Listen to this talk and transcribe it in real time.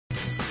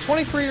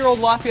23-year-old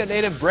Lafayette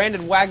native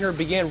Brandon Wagner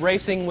began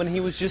racing when he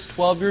was just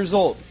 12 years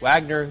old.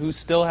 Wagner, who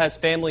still has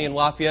family in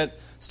Lafayette,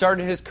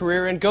 started his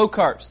career in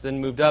go-karts,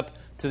 then moved up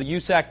to the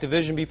USAC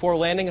division before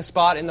landing a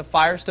spot in the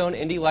Firestone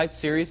Indy Lights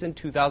Series in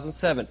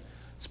 2007.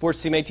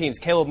 Sports Team 18's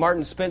Caleb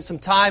Martin spent some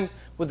time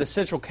with the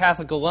Central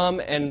Catholic alum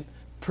and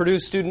Purdue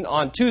student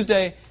on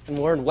Tuesday and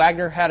learned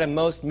Wagner had a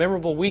most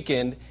memorable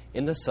weekend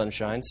in the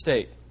Sunshine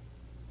State.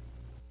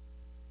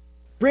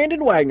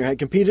 Brandon Wagner had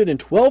competed in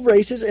 12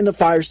 races in the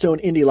Firestone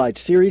Indy Lights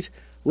Series,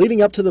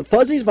 leading up to the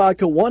Fuzzy's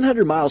Vodka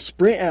 100-mile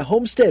sprint at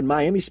Homestead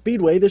Miami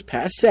Speedway this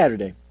past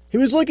Saturday. He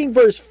was looking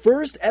for his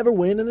first ever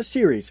win in the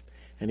series,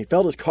 and he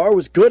felt his car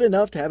was good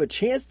enough to have a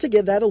chance to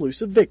get that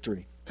elusive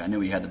victory. I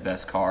knew he had the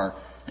best car,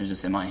 and it was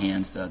just in my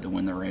hands to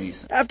win the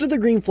race. After the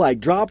green flag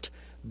dropped,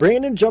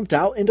 Brandon jumped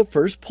out into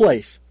first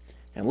place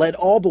and led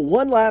all but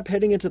one lap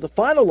heading into the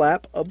final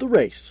lap of the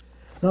race.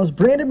 Now as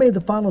Brandon made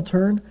the final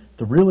turn,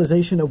 the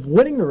realization of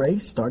winning the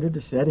race started to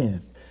set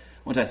in.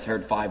 Once I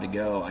heard 5 to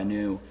go, I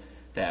knew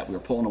that we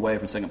were pulling away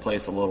from second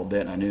place a little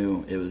bit, and I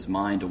knew it was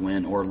mine to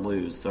win or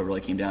lose. So it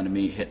really came down to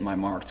me hitting my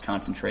marks,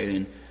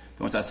 concentrating.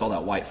 Once I saw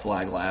that white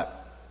flag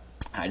lap,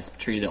 I just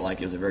treated it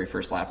like it was the very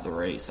first lap of the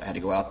race. I had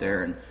to go out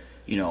there and,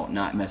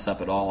 not mess up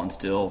at all and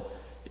still,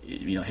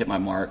 hit my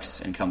marks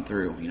and come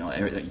through.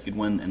 You could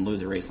win and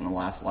lose a race on the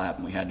last lap,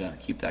 and we had to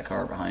keep that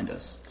car behind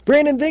us.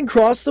 Brandon then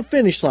crossed the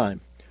finish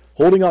line,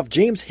 holding off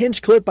James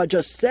Hinchcliffe by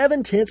just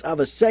 0.7 of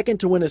a second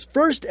to win his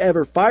first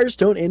ever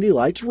Firestone Indy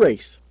Lights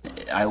race.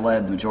 I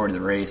led the majority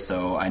of the race,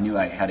 so I knew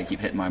I had to keep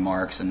hitting my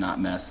marks and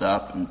not mess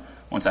up. And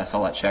once I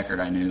saw that checkered,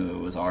 I knew it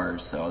was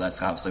ours. So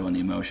that's obviously when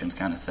the emotions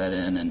kind of set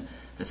in and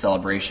the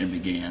celebration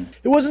began.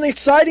 It was an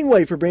exciting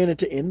way for Brandon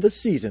to end the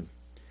season.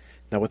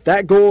 Now with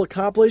that goal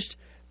accomplished,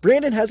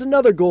 Brandon has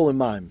another goal in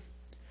mind: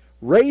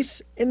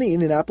 race in the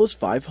Indianapolis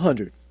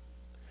 500.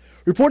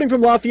 Reporting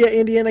from Lafayette,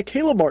 Indiana,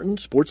 Caleb Martin,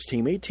 Sports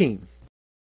Team 18.